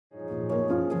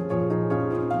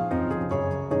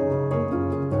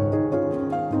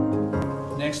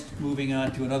moving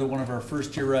on to another one of our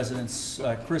first-year residents.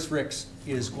 Chris Ricks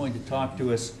is going to talk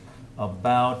to us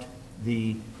about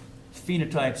the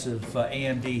phenotypes of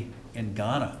AMD in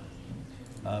Ghana,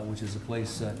 which is a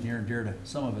place near and dear to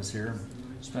some of us here.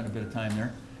 Spent a bit of time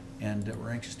there, and we're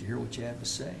anxious to hear what you have to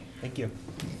say. Thank you.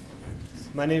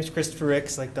 My name is Christopher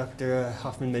Ricks. Like Dr.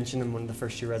 Hoffman mentioned, I'm one of the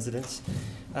first-year residents.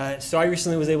 So I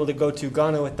recently was able to go to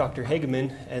Ghana with Dr.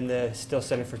 Hageman and the Still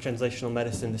Center for Translational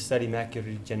Medicine to study macular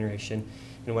degeneration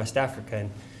in West Africa.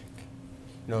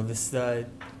 And this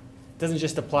doesn't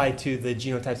just apply to the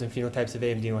genotypes and phenotypes of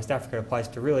AMD in West Africa. It applies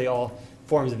to really all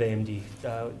forms of AMD.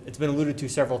 It's been alluded to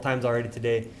several times already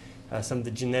today, some of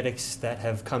the genetics that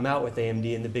have come out with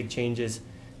AMD and the big changes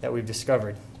that we've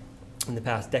discovered in the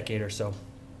past decade or so.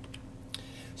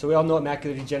 So we all know what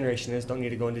macular degeneration is, don't need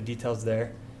to go into details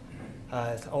there.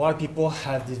 A lot of people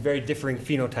have these very differing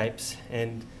phenotypes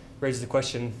and raises the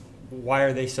question, why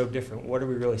are they so different? What are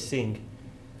we really seeing?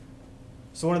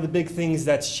 So one of the big things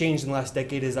that's changed in the last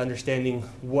decade is understanding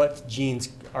what genes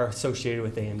are associated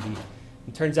with AMD.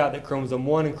 It turns out that chromosome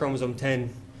 1 and chromosome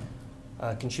 10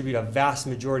 contribute a vast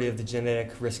majority of the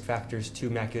genetic risk factors to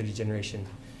macular degeneration.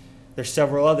 There's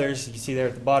several others, you can see there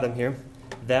at the bottom here,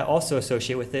 that also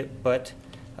associate with it, but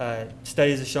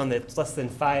studies have shown that it's less than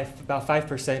about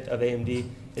 5% of AMD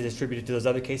is attributed to those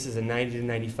other cases, and 90 to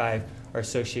 95 are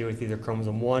associated with either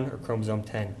chromosome 1 or chromosome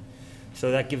 10. So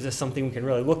that gives us something we can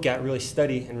really look at, really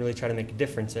study, and really try to make a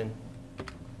difference in.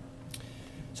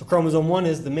 So chromosome 1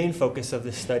 is the main focus of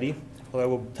this study, although I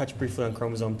will touch briefly on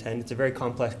chromosome 10. It's a very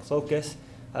complex locus.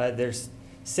 There's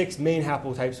 6 main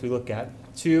haplotypes we look at.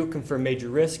 2 confer major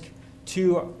risk,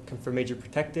 2 confer major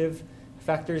protective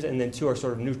factors, and then 2 are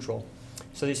sort of neutral.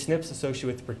 So these SNPs associated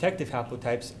with the protective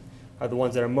haplotypes are the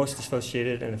ones that are most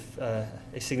associated and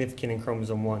significant in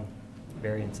chromosome 1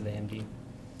 variants of AMD.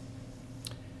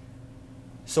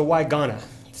 So why Ghana?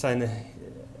 So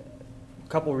a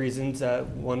couple reasons.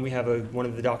 One, we have one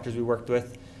of the doctors we worked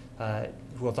with, who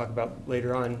we'll talk about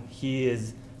later on. He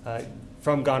is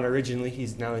from Ghana originally.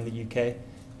 He's now in the UK.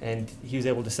 And he was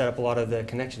able to set up a lot of the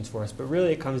connections for us. But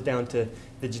really it comes down to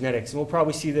the genetics. And we'll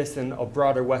probably see this in a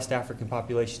broader West African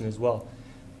population as well.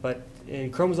 But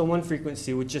in chromosome 1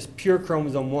 frequency, with just pure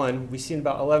chromosome 1, we see in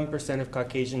about 11% of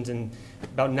Caucasians and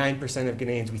about 9% of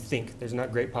Ghanaians, we think. There's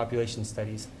not great population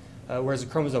studies. Whereas in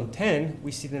chromosome 10,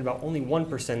 we see it in about only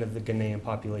 1% of the Ghanaian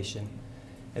population.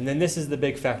 And then this is the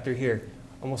big factor here.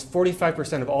 Almost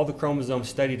 45% of all the chromosomes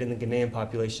studied in the Ghanaian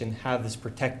population have this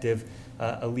protective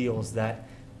alleles that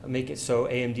make it so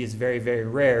AMD is very, very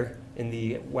rare in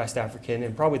the West African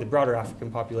and probably the broader African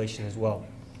population as well.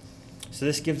 So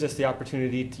this gives us the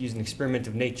opportunity to use an experiment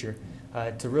of nature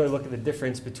to really look at the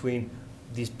difference between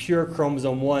these pure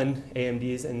chromosome 1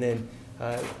 AMDs, and then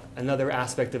another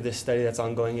aspect of this study that's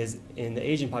ongoing is in the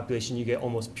Asian population you get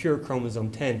almost pure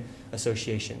chromosome 10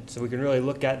 association. So we can really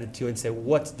look at the two and say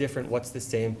what's different, what's the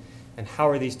same, and how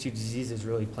are these two diseases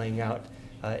really playing out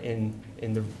in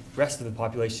the rest of the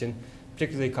population,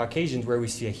 particularly Caucasians, where we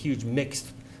see a huge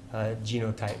mixed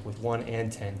genotype with 1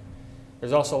 and 10.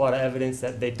 There's also a lot of evidence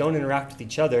that they don't interact with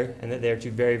each other and that they are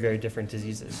two very, very different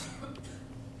diseases.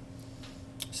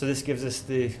 So this gives us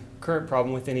the current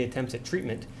problem with any attempts at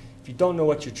treatment. If you don't know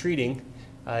what you're treating,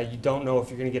 you don't know if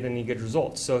you're going to get any good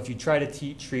results. So if you try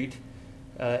to treat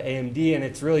AMD and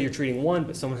it's really you're treating 1,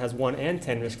 but someone has 1 and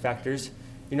 10 risk factors,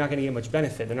 you're not going to get much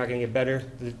benefit. They're not going to get better.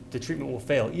 The treatment will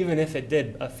fail, even if it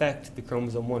did affect the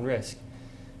chromosome 1 risk.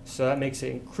 So that makes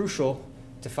it crucial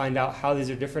to find out how these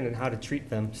are different and how to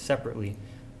treat them separately.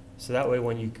 So that way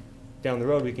down the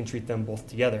road we can treat them both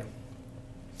together.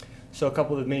 So a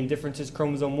couple of the main differences: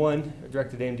 chromosome 1,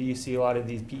 directed AMD, you see a lot of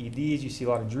these PEDs, you see a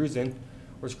lot of drusen,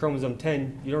 whereas chromosome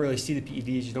 10, you don't really see the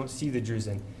PEDs, you don't see the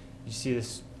drusen. You see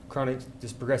this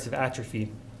progressive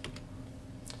atrophy.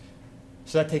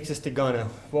 So that takes us to Ghana.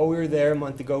 While we were there a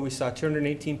month ago, we saw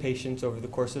 218 patients over the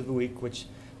course of the week, which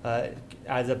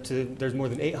adds up to, there's more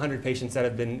than 800 patients that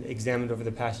have been examined over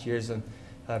the past years on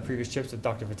previous trips with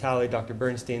Dr. Vitale, Dr.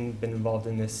 Bernstein, been involved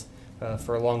in this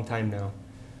for a long time now.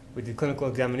 We did clinical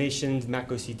examinations,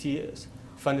 macro-CT,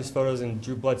 fundus photos, and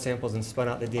drew blood samples and spun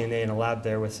out the DNA in a lab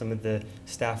there with some of the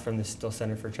staff from the Still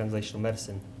Center for Translational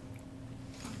Medicine.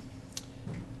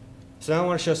 So now I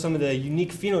want to show some of the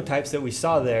unique phenotypes that we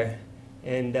saw there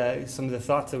and some of the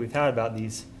thoughts that we've had about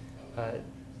these.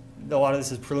 A lot of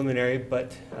this is preliminary,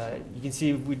 but you can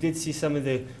see we did see some of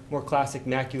the more classic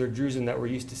macular drusen that we're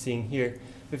used to seeing here.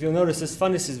 But if you'll notice, this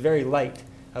fundus is very light.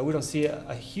 We don't see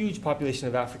a huge population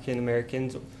of African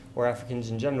Americans or Africans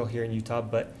in general here in Utah,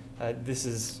 but this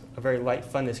is a very light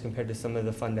fundus compared to some of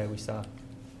the fundi we saw.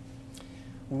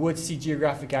 We would see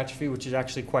geographic atrophy, which is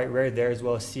actually quite rare there, as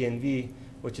well as CNV,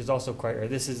 which is also quite rare.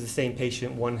 This is the same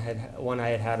patient. One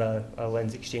eye had a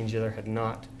lens exchange, the other had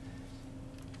not.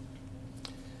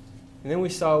 And then we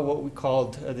saw what we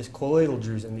called this colloidal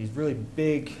drusen, these really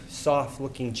big,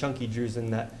 soft-looking, chunky drusen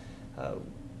that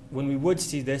when we would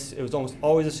see this, it was almost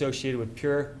always associated with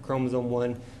pure chromosome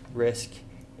 1 risk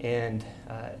and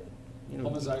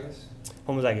Homozygous?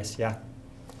 Homozygous, yeah,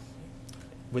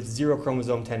 with 0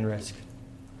 chromosome 10 risk.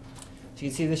 So you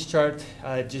can see this chart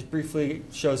just briefly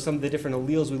shows some of the different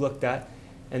alleles we looked at,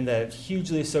 and the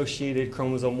hugely associated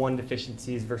chromosome 1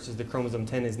 deficiencies versus the chromosome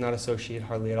 10 is not associated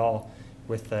hardly at all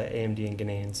with AMD and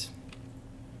Ghanaians.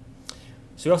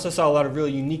 So we also saw a lot of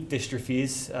really unique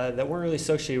dystrophies that weren't really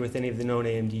associated with any of the known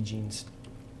AMD genes.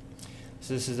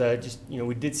 So this is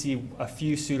we did see a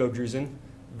few pseudodrusen,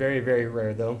 very, very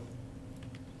rare though.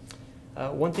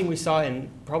 One thing we saw in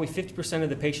probably 50% of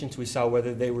the patients we saw,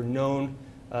 whether they were known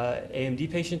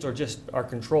AMD patients or just our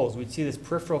controls, we'd see this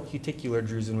peripheral cuticular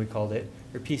drusen, we called it,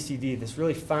 or PCD, this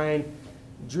really fine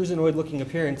drusenoid-looking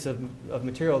appearance of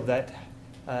material that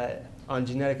on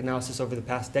genetic analysis over the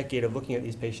past decade of looking at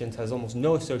these patients has almost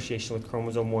no association with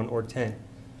chromosome 1 or 10.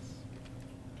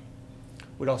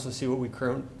 We'd also see what we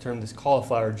term this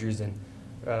cauliflower drusen,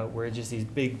 where it's just these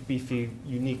big, beefy,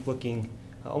 unique-looking,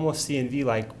 almost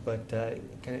CNV-like, but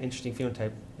kind of interesting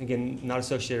phenotype. Again, not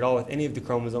associated at all with any of the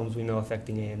chromosomes we know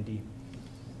affecting AMD.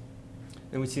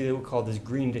 Then we see what we call this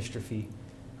green dystrophy.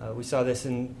 We saw this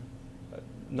in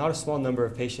not a small number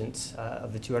of patients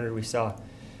of the 200 we saw.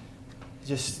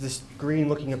 Just this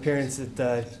green-looking appearance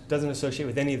that doesn't associate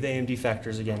with any of the AMD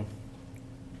factors again.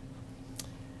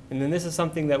 And then this is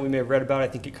something that we may have read about. I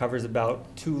think it covers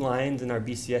about 2 lines in our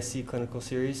BCSC clinical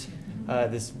series.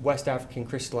 This West African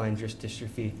crystalline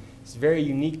dystrophy. It's very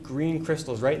unique green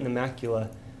crystals right in the macula.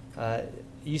 It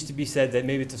used to be said that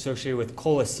maybe it's associated with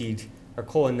cola seed or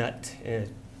cola nut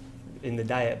in the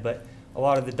diet, but a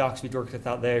lot of the docs we worked with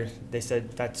out there, they said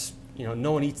that's,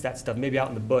 no one eats that stuff, maybe out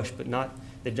in the bush, but not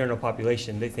the general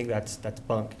population. They think that's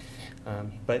bunk.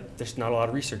 But there's not a lot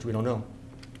of research, we don't know.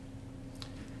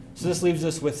 So this leaves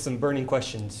us with some burning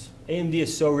questions. AMD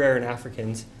is so rare in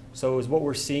Africans, so is what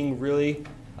we're seeing really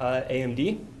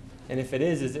AMD? And if it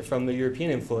is it from the European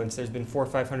influence? There's been 400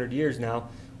 or 500 years now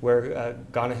where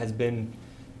Ghana has been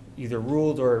either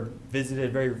ruled or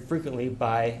visited very frequently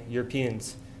by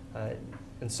Europeans.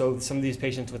 And so some of these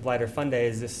patients with lighter fundae,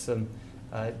 is this some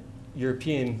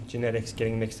European genetics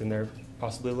getting mixed in there,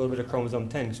 possibly a little bit of chromosome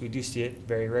 10, because we do see it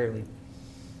very rarely.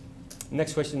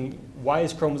 Next question, why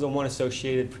is chromosome 1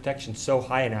 associated protection so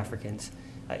high in Africans?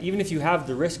 Even if you have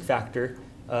the risk factor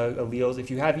alleles, if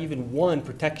you have even one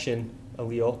protection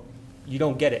allele, you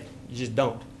don't get it. You just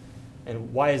don't.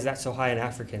 And why is that so high in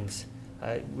Africans?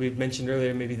 We've mentioned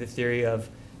earlier maybe the theory of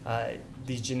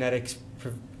these genetics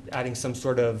adding some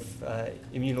sort of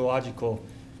immunological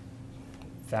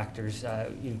factors.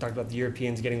 You talked about the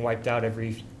Europeans getting wiped out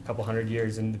every couple hundred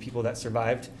years, and the people that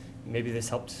survived, maybe this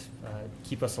helped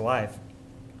keep us alive.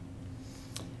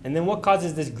 And then what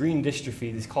causes this green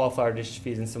dystrophy, these cauliflower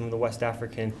dystrophies, and some of the West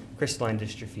African crystalline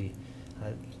dystrophy?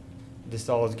 This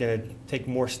all is going to take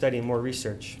more study and more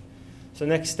research. So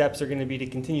next steps are going to be to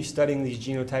continue studying these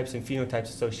genotypes and phenotypes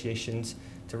associations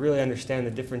to really understand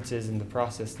the differences in the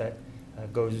process that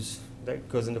goes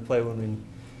into play when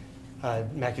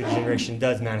macular degeneration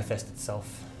does manifest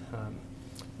itself.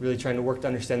 Really trying to work to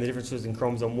understand the differences in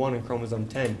chromosome 1 and chromosome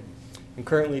 10. And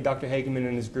currently, Dr. Hageman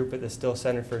and his group at the Still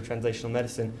Center for Translational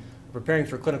Medicine are preparing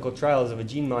for clinical trials of a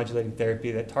gene-modulating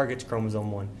therapy that targets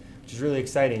chromosome 1, which is really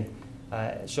exciting.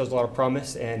 It shows a lot of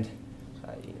promise, and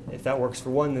if that works for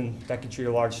one, then that could treat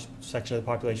a large section of the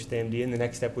population with AMD, and the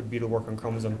next step would be to work on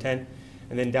chromosome 10.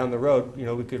 And then down the road,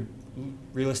 we could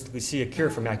realistically see a cure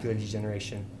for macular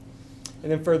degeneration.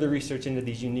 And then further research into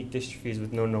these unique dystrophies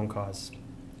with no known cause.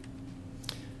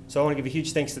 So I want to give a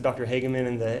huge thanks to Dr. Hageman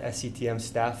and the SCTM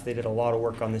staff. They did a lot of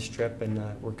work on this trip and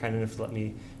were kind enough to let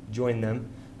me join them.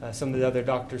 Some of the other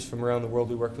doctors from around the world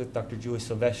we worked with, Dr. Julie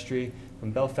Silvestri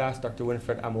from Belfast, Dr.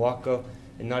 Winifred Amawako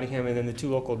in Nottingham, and then the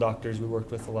 2 local doctors we worked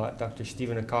with a lot, Dr.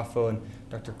 Stephen Akafo and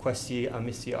Dr. Kwesi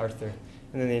Amisi Arthur,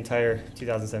 and then the entire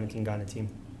 2017 Ghana team.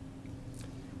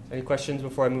 Any questions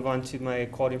before I move on to my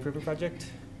quality improvement project?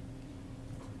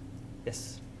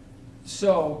 Yes?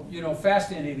 So,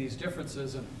 fascinating these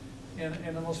differences.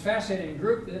 And the most fascinating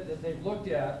group that they've looked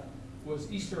at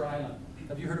was Easter Island.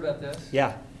 Have you heard about this?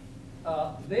 Yeah.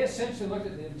 They essentially looked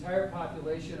at the entire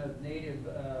population of native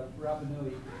Rapa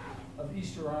Nui of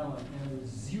Easter Island, and there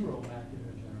was 0 macular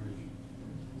degeneration.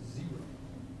 0.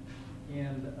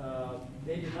 And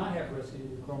they did not have risk of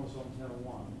either chromosome 10 or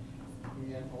 1.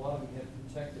 And a lot of them had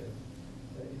protective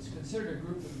it's considered a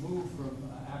group that moved from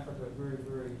Africa very,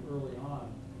 very early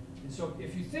on. And so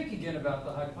if you think again about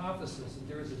the hypothesis that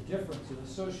there is a difference, an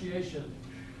association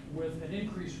with an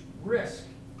increased risk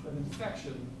of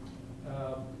infection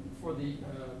for the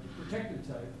protective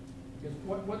type, because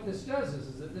what this does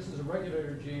is that this is a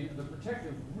regulator gene, and the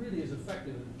protective really is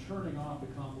effective in turning off the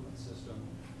complement system.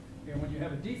 And when you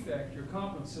have a defect, your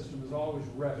complement system is always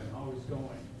revving, always going.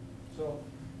 So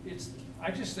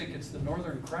I just think it's the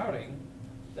northern crowding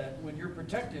that when you're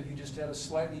protective, you just had a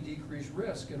slightly decreased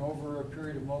risk and over a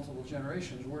period of multiple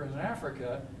generations, whereas in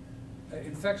Africa,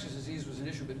 infectious disease was an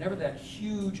issue, but never that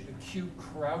huge acute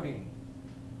crowding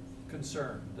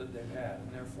concern that they've had,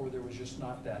 and therefore there was just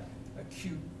not that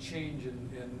acute change,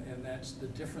 and that's the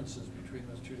differences between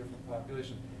those two different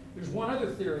populations. There's one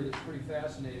other theory that's pretty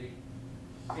fascinating,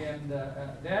 and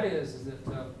that is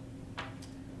that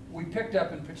we picked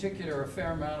up in particular a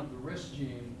fair amount of the risk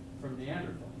gene from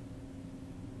Neanderthal,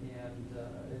 and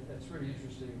it's really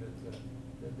interesting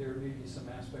that there may be some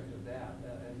aspect of that,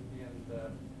 and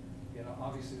you know,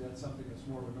 obviously that's something that's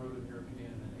more of a Northern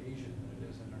European and Asian than it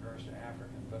is in regards to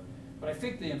African, but I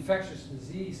think the infectious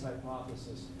disease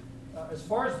hypothesis, as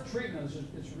far as the treatment,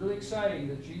 it's really exciting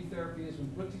that gene therapy has been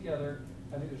put together.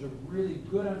 I think there's a really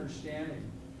good understanding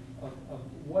of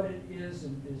what it is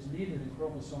and is needed in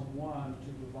chromosome 1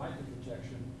 to provide the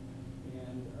protection.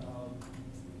 And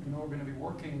you know, we're going to be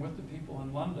working with the people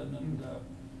in London, and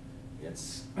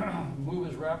it's move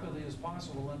as rapidly as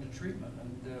possible into treatment.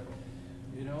 And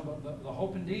you know, the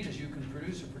hope indeed is you can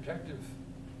produce a protective.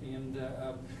 And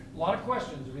a lot of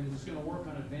questions. I mean, is this going to work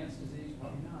on advanced disease?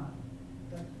 Probably not.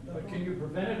 But can you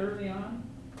prevent it early on?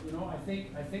 You know, I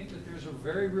think that there's a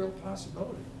very real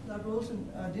possibility. Dr. Wilson,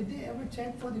 did they ever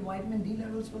check for the vitamin D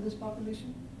levels for this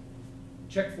population?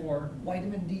 Check for?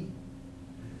 Vitamin D.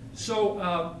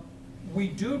 So we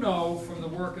do know from the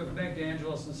work of Meg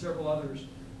DeAngelis and several others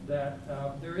that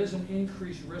there is an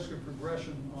increased risk of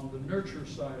progression on the nurture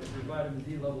side if your vitamin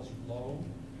D levels are low.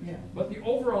 Yeah. But the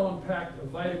overall impact of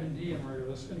vitamin D in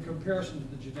regulus in comparison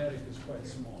to the genetic is quite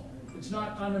small. It's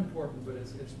not unimportant, but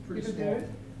it's pretty small.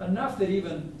 Enough that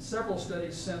even several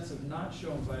studies since have not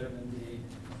shown vitamin D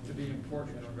to be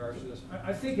important in regards to this.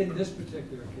 I think in this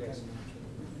particular case,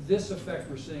 this effect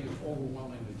we're seeing is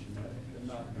overwhelmingly genetic and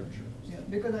not nurture. Yeah,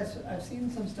 because I've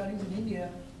seen some studies in India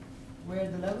where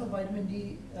the level of vitamin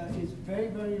D is very,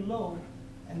 very low,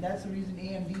 and that's the reason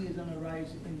AMD is on a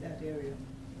rise in that area.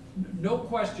 No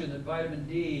question that vitamin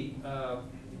D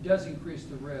does increase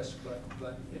the risk,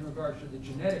 but in regards to the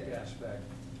genetic aspect,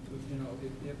 you know,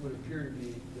 it would appear to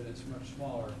be that it's much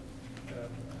smaller.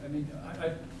 I mean,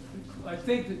 I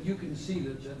think that you can see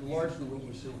that largely what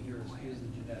we're seeing here is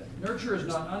the genetic. Nurture is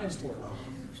not unimportant,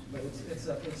 but it's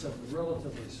a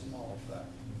relatively small effect.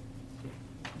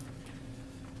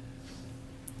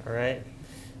 All right.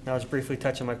 Now let's briefly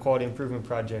touch on my quality improvement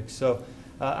project. So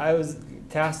I was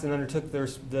tasked and undertook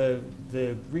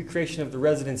the recreation of the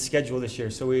residence schedule this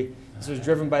year. So this was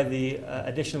driven by the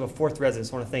addition of a 4th resident.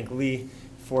 So I want to thank Lee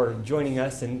for joining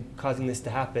us and causing this to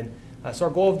happen. So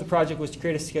our goal of the project was to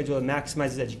create a schedule that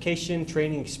maximizes education,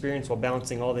 training, experience while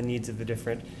balancing all the needs of the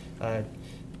different,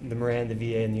 the Moran, the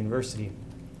VA, and the university.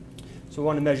 So we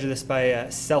want to measure this by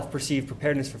self-perceived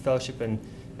preparedness for fellowship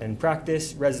and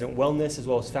practice, resident wellness, as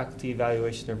well as faculty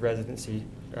evaluation of residency,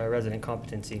 resident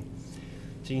competency.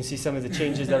 So you can see some of the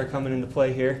changes that are coming into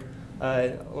play here.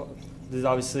 There's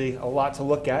obviously a lot to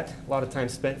look at, a lot of time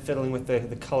spent fiddling with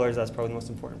the colors. That's probably the most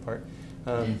important part.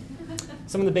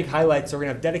 Some of the big highlights are we're going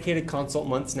to have dedicated consult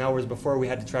months now, whereas before we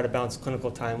had to try to balance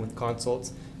clinical time with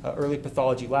consults, early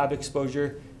pathology lab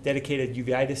exposure, dedicated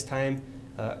uveitis time,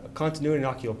 continuity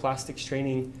and oculoplastics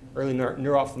training, early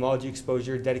neuro-ophthalmology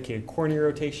exposure, dedicated cornea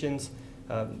rotations,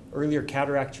 earlier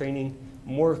cataract training,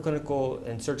 more clinical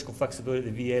and surgical flexibility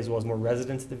at the VA, as well as more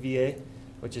residents at the VA,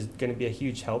 which is going to be a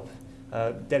huge help.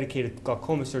 Dedicated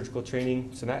glaucoma surgical training,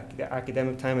 some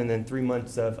academic time, and then 3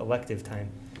 months of elective time.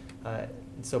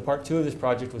 So part 2 of this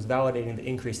project was validating the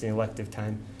increase in elective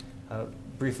time.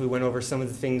 Briefly went over some of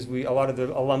the things a lot of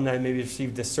the alumni maybe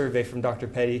received a survey from Dr.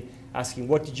 Petty asking,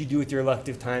 what did you do with your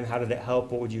elective time? How did it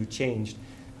help? What would you have changed?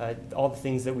 All the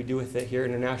things that we do with it here,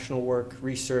 international work,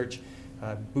 research,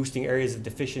 boosting areas of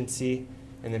deficiency,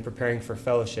 and then preparing for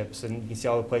fellowships. And you can see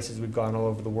all the places we've gone all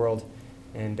over the world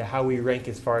and how we rank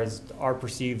as far as our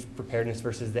perceived preparedness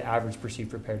versus the average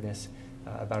perceived preparedness.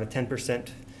 About a 10%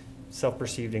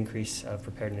 self-perceived increase of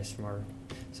preparedness from our.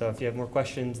 So if you have more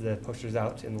questions, the poster's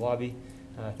out in the lobby.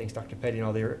 Thanks Dr. Petty and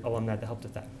all the alumni that helped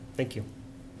with that. Thank you.